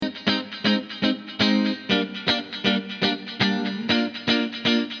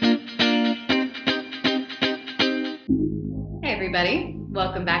everybody.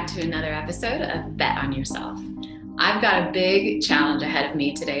 Welcome back to another episode of Bet on Yourself. I've got a big challenge ahead of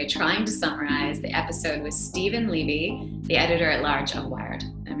me today, trying to summarize the episode with Steven Levy, the editor-at-large of Wired.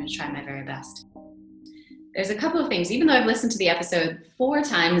 I'm going to try my very best. There's a couple of things. Even though I've listened to the episode 4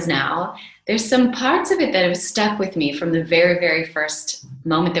 times now, there's some parts of it that have stuck with me from the very, very first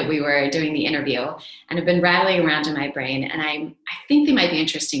moment that we were doing the interview and have been rattling around in my brain, and I think they might be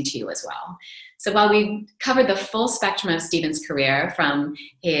interesting to you as well. So while we covered the full spectrum of Steven's career, from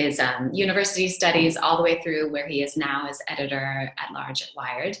his university studies all the way through where he is now as editor-at-large at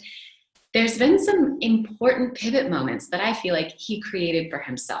Wired, there's been some important pivot moments that I feel like he created for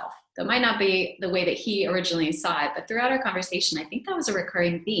himself. That might not be the way that he originally saw it, but throughout our conversation, I think that was a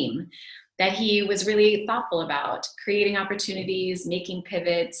recurring theme, that he was really thoughtful about creating opportunities, making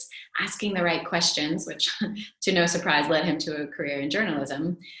pivots, asking the right questions, which to no surprise led him to a career in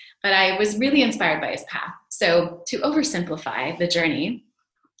journalism. But I was really inspired by his path. So to oversimplify the journey,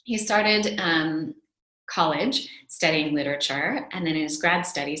 he started college studying literature, and then in his grad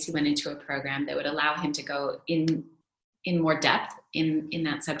studies, he went into a program that would allow him to go in more depth in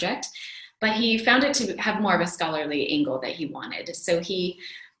that subject. But he found it to have more of a scholarly angle that he wanted. So he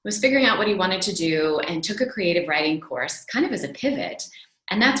was figuring out what he wanted to do and took a creative writing course kind of as a pivot.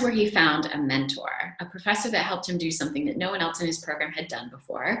 And that's where he found a mentor, a professor that helped him do something that no one else in his program had done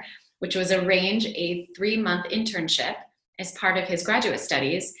before, which was arrange a 3-month internship as part of his graduate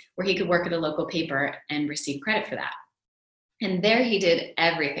studies where he could work at a local paper and receive credit for that. And there he did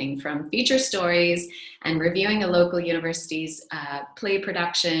everything from feature stories and reviewing a local university's play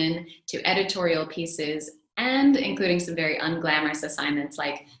production to editorial pieces, and including some very unglamorous assignments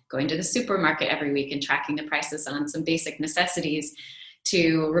like going to the supermarket every week and tracking the prices on some basic necessities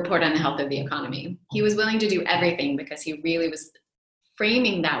to report on the health of the economy. He was willing to do everything because he really was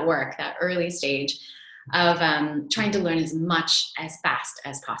framing that work, that early stage of trying to learn as much as fast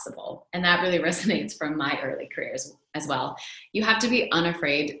as possible. And that really resonates from my early careers as well. You have to be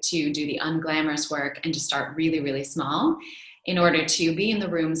unafraid to do the unglamorous work and to start really, really small in order to be in the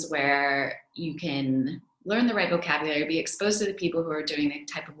rooms where you can learn the right vocabulary, be exposed to the people who are doing the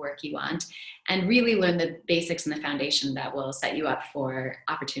type of work you want, and really learn the basics and the foundation that will set you up for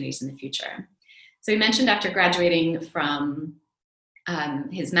opportunities in the future. So he mentioned after graduating from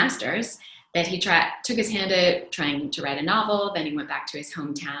his master's that he took his hand at trying to write a novel. Then he went back to his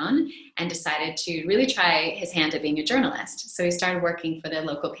hometown and decided to really try his hand at being a journalist. So he started working for the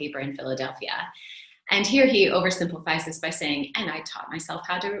local paper in Philadelphia. And here he oversimplifies this by saying, and I taught myself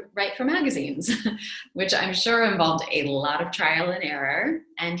how to write for magazines, which I'm sure involved a lot of trial and error.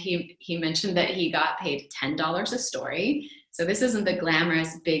 And he mentioned that he got paid $10 a story. So this isn't the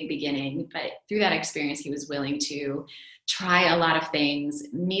glamorous big beginning, but through that experience, he was willing to try a lot of things,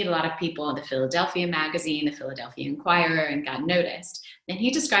 meet a lot of people in the Philadelphia Magazine, the Philadelphia Inquirer, and got noticed. And he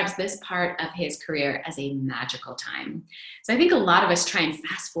describes this part of his career as a magical time. So I think a lot of us try and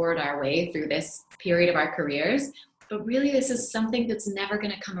fast forward our way through this period of our careers, but really this is something that's never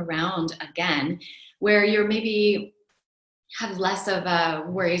going to come around again, where you're maybe have less of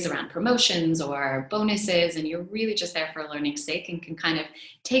worries around promotions or bonuses, and you're really just there for learning's sake and can kind of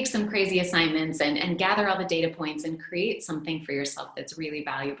take some crazy assignments and gather all the data points and create something for yourself that's really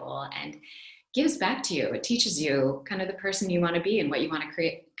valuable and gives back to you. It teaches you kind of the person you want to be and what you want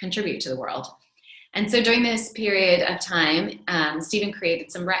to contribute to the world. And so during this period of time, Steven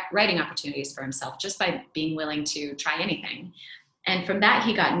created some writing opportunities for himself just by being willing to try anything. And from that,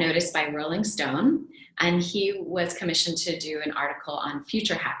 he got noticed by Rolling Stone, and he was commissioned to do an article on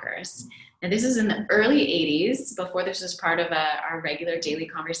future hackers. Now, this is in the early 80s, before this was part of our regular daily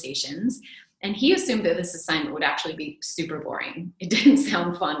conversations. And he assumed that this assignment would actually be super boring. It didn't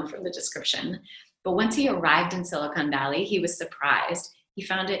sound fun from the description. But once he arrived in Silicon Valley, he was surprised. He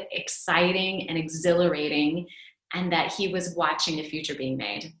found it exciting and exhilarating, and that he was watching the future being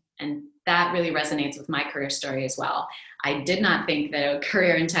made. And that really resonates with my career story as well. I did not think that a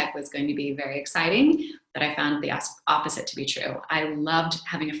career in tech was going to be very exciting, but I found the opposite to be true. I loved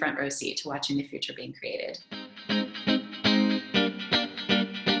having a front row seat to watching the future being created.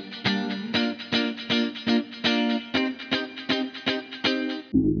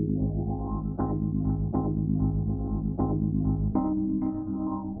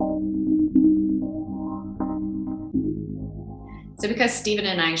 So because Steven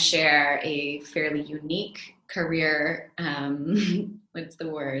and I share a fairly unique career,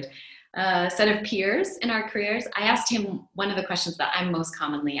 set of peers in our careers, I asked him one of the questions that I'm most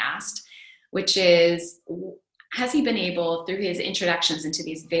commonly asked, which is, has he been able, through his introductions into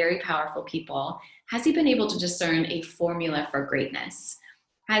these very powerful people, has he been able to discern a formula for greatness?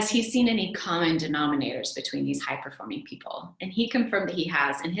 has he seen any common denominators between these high-performing people? And he confirmed that he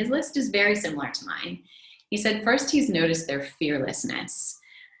has, and his list is very similar to mine. He said, first, he's noticed their fearlessness.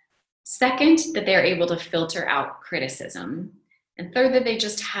 Second, that they're able to filter out criticism. And third, that they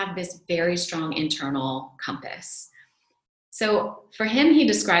just have this very strong internal compass. So for him, he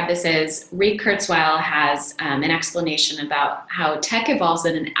described this as, Ray Kurzweil has an explanation about how tech evolves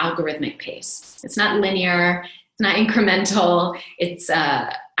at an algorithmic pace. It's not linear, it's not incremental, it's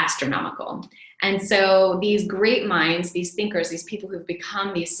astronomical. And so these great minds, these thinkers, these people who've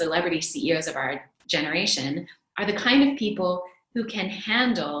become these celebrity CEOs of our generation are the kind of people who can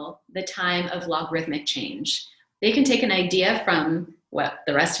handle the time of logarithmic change. They can take an idea from what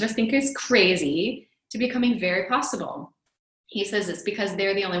the rest of us think is crazy to becoming very possible. He says it's because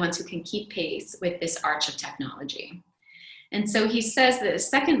they're the only ones who can keep pace with this arch of technology. And so he says that the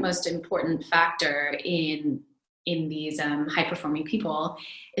second most important factor in these high-performing people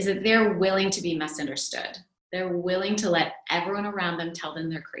is that they're willing to be misunderstood. They're willing to let everyone around them tell them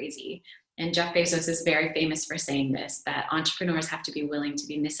they're crazy. And Jeff Bezos is very famous for saying this, that entrepreneurs have to be willing to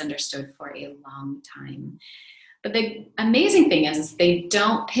be misunderstood for a long time. But the amazing thing is they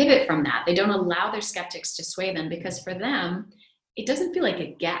don't pivot from that. They don't allow their skeptics to sway them, because for them, it doesn't feel like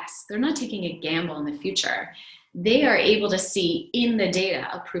a guess. They're not taking a gamble in the future. They are able to see in the data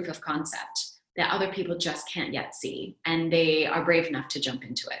a proof of concept that other people just can't yet see, and they are brave enough to jump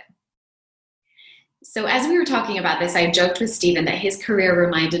into it. So as we were talking about this, I joked with Stephen that his career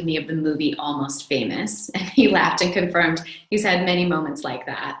reminded me of the movie Almost Famous, and he laughed and confirmed he's had many moments like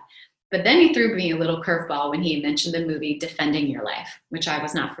that. But then he threw me a little curveball when he mentioned the movie Defending Your Life, which I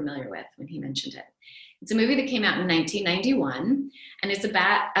was not familiar with when he mentioned it. It's a movie that came out in 1991, and it's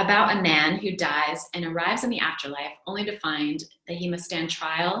about a man who dies and arrives in the afterlife only to find that he must stand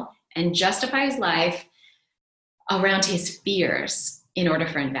trial and justify his life around his fears in order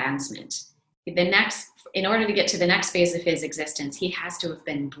for advancement. In order to get to the next phase of his existence, he has to have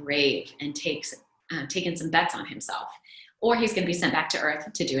been brave and taken some bets on himself, or he's going to be sent back to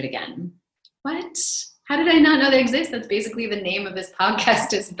Earth to do it again. What? How did I not know that exists? That's basically the name of this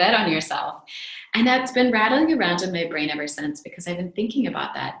podcast, is Bet on Yourself. And that's been rattling around in my brain ever since, because I've been thinking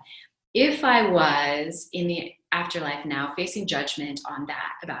about that. If I was in the afterlife now facing judgment on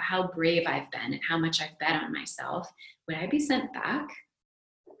that, about how brave I've been and how much I've bet on myself, would I be sent back?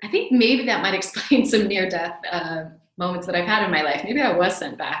 I think maybe that might explain some near-death moments that I've had in my life. Maybe I was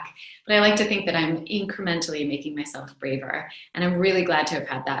sent back, but I like to think that I'm incrementally making myself braver. And I'm really glad to have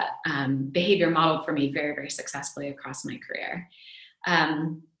had that behavior modeled for me very, very successfully across my career.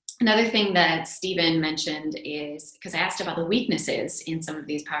 Another thing that Stephen mentioned is, because I asked about the weaknesses in some of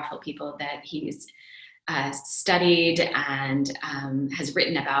these powerful people that he's studied and has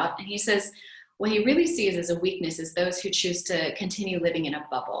written about. And he says, what he really sees as a weakness is those who choose to continue living in a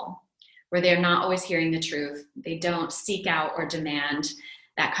bubble, where they're not always hearing the truth. They don't seek out or demand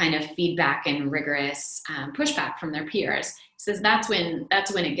that kind of feedback and rigorous pushback from their peers. He says that's when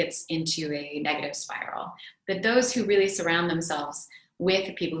it gets into a negative spiral. But those who really surround themselves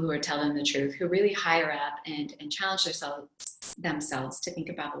with people who are telling the truth, who really hire up and challenge themselves to think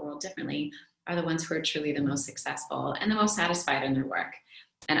about the world differently, are the ones who are truly the most successful and the most satisfied in their work.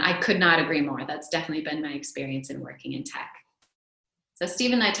 And I could not agree more. That's definitely been my experience in working in tech. So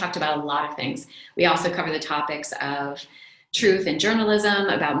Steve and I talked about a lot of things. We also cover the topics of truth and journalism,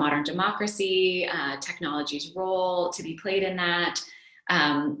 about modern democracy, technology's role to be played in that.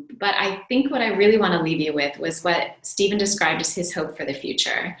 But I think what I really want to leave you with was what Stephen described as his hope for the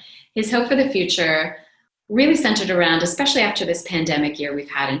future. His hope for the future really centered around, especially after this pandemic year we've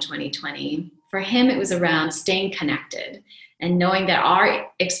had in 2020, for him it was around staying connected and knowing that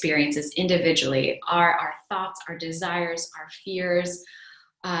our experiences individually, our thoughts, our desires, our fears,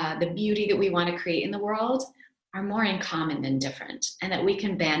 the beauty that we want to create in the world are more in common than different, and that we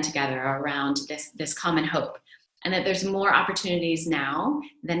can band together around this common hope, and that there's more opportunities now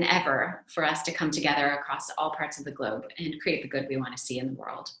than ever for us to come together across all parts of the globe and create the good we want to see in the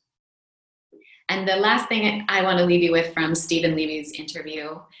world. And the last thing I want to leave you with from Stephen Levy's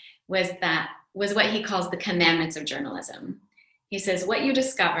interview was what he calls the commandments of journalism. He says, what you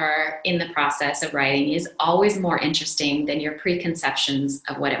discover in the process of writing is always more interesting than your preconceptions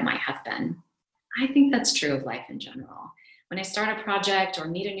of what it might have been. I think that's true of life in general. When I start a project or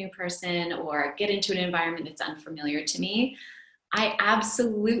meet a new person or get into an environment that's unfamiliar to me, I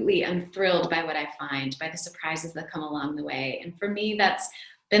absolutely am thrilled by what I find, by the surprises that come along the way. And for me, that's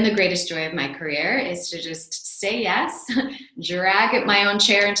been the greatest joy of my career, is to just say yes, drag my own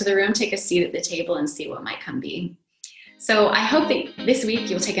chair into the room, take a seat at the table, and see what might come be. So I hope that this week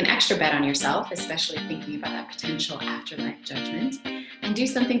you'll take an extra bet on yourself, especially thinking about that potential afterlife judgment, and and do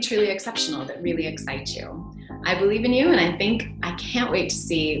something truly exceptional that really excites you. I believe in you, and I can't wait to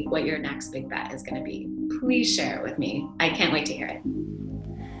see what your next big bet is going to be. Please share it with me. I can't wait to hear it.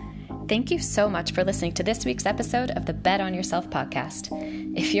 Thank you so much for listening to this week's episode of the Bet on Yourself podcast.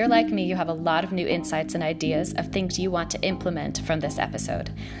 If you're like me, you have a lot of new insights and ideas of things you want to implement from this episode.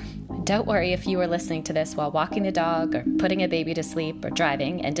 Don't worry if you were listening to this while walking the dog or putting a baby to sleep or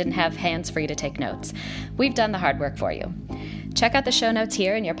driving and didn't have hands free to take notes. We've done the hard work for you. Check out the show notes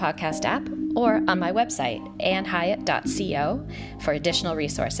here in your podcast app or on my website, annhyatt.co, for additional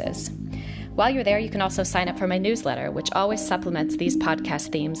resources. While you're there, you can also sign up for my newsletter, which always supplements these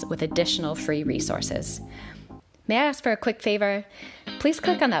podcast themes with additional free resources. May I ask for a quick favor? Please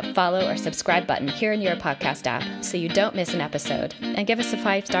click on that follow or subscribe button here in your podcast app so you don't miss an episode, and give us a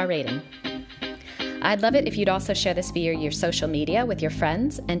 5-star rating. I'd love it if you'd also share this via your social media with your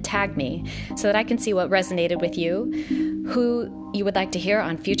friends and tag me so that I can see what resonated with you, who you would like to hear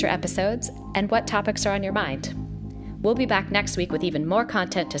on future episodes, and what topics are on your mind. We'll be back next week with even more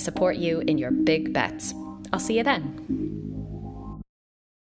content to support you in your big bets. I'll see you then.